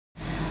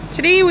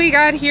Today we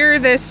got here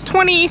this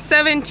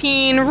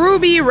 2017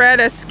 Ruby Red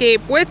Escape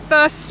with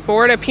the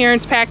Sport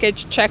Appearance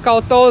Package. Check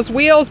out those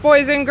wheels,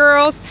 boys and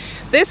girls.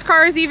 This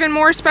car is even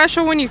more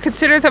special when you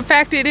consider the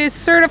fact it is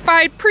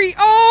certified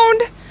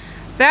pre-owned.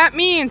 That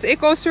means it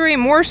goes through a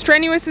more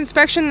strenuous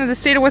inspection than the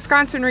state of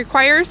Wisconsin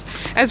requires,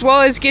 as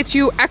well as gets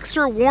you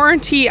extra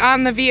warranty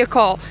on the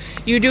vehicle.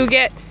 You do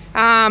get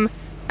an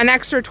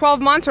extra 12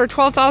 months or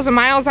 12,000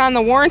 miles on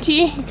the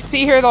warranty. You can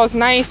see here those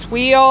nice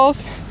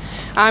wheels.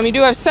 You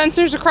do have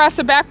sensors across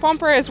the back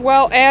bumper as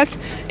well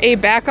as a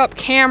backup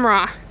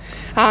camera.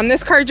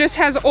 This car just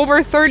has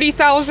over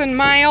 30,000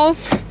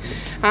 miles.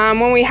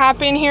 When we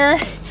hop in here,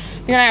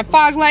 you're gonna have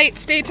fog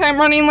lights, daytime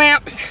running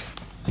lamps.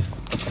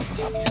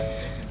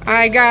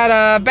 I got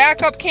a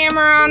backup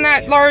camera on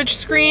that large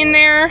screen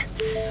there.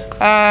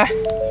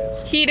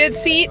 Heated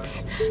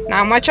seats.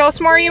 Not much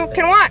else more you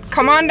can want.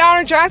 Come on down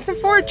to Johnson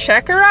Ford,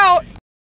 check her out.